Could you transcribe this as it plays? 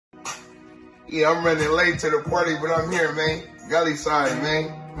Yeah, I'm running late to the party, but I'm here, man. Gully side,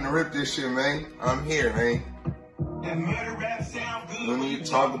 man. I'm gonna rip this shit, man. I'm here, man. That murder rap sound good when you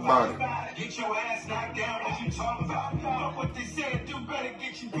talk about it. Get your ass knocked down when you talk about it. Know what they said, do better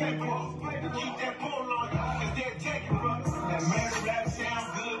get you paper. Keep that pole on you, cause they'll take it, bro. That murder rap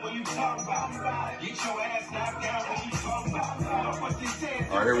sound good when you talk about it. Get your ass knocked down when you talk about it. Know what they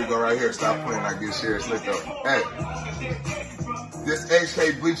said. Alright, here we go right here. Stop playing. I get serious. Let go. Hey. This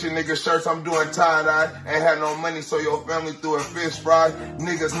HK bleaching nigga shirts, I'm doing tie-dye. Ain't had no money, so your family threw a fish fry.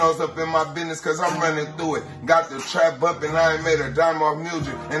 Niggas nose up in my business, cause I'm running through it. Got the trap up and I ain't made a dime off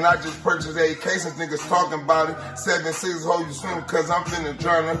music. And I just purchased 8 cases, niggas talking about it. 7-6 hold you swim, cause I'm finna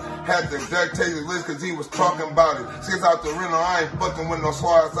journal. Had the duct tape list, cause he was talking about it. Since out the rental, I ain't fucking with no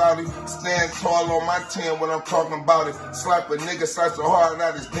swats outie. Stand tall on my 10 when I'm talking about it. Slap a nigga, slap so hard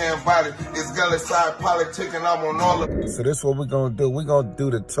out his damn body. It's gully side politic and I'm on all of it. So this is what we're gonna do. We're gonna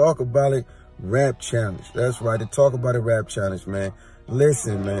do the Talk About It rap challenge. That's right, the Talk About It rap challenge, man.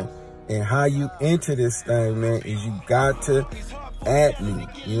 Listen, man, and how you enter this thing, man, is you got to at me.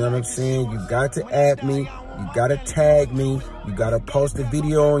 You know what I'm saying? You got to at me. You got to tag me. You got to post a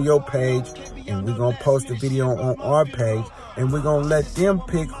video on your page, and we're going to post a video on our page, and we're going to let them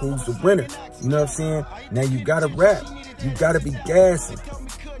pick who's the winner. You know what I'm saying? Now, you got to rap. You got to be gassing.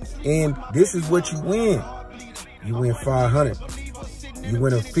 And this is what you win. You win 500. You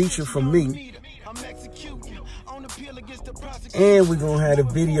win a feature from me. And we're going to have a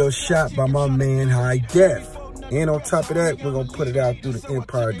video shot by my man Hidef. And on top of that, we're going to put it out through the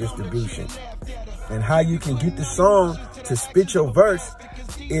Empire Distribution. And how you can get the song to spit your verse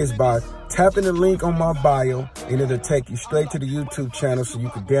is by tapping the link on my bio, and it'll take you straight to the YouTube channel so you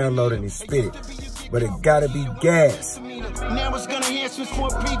can download it and spit it. But it gotta be gas.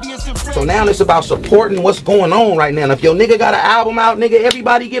 So now it's about supporting what's going on right now. If your nigga got an album out, nigga,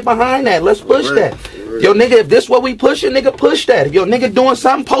 everybody get behind that. Let's push that. Yo, nigga, if this what we pushing, nigga, push that. If your nigga doing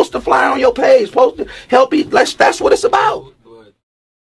something, post a flyer on your page. Post it, help you. That's what it's about.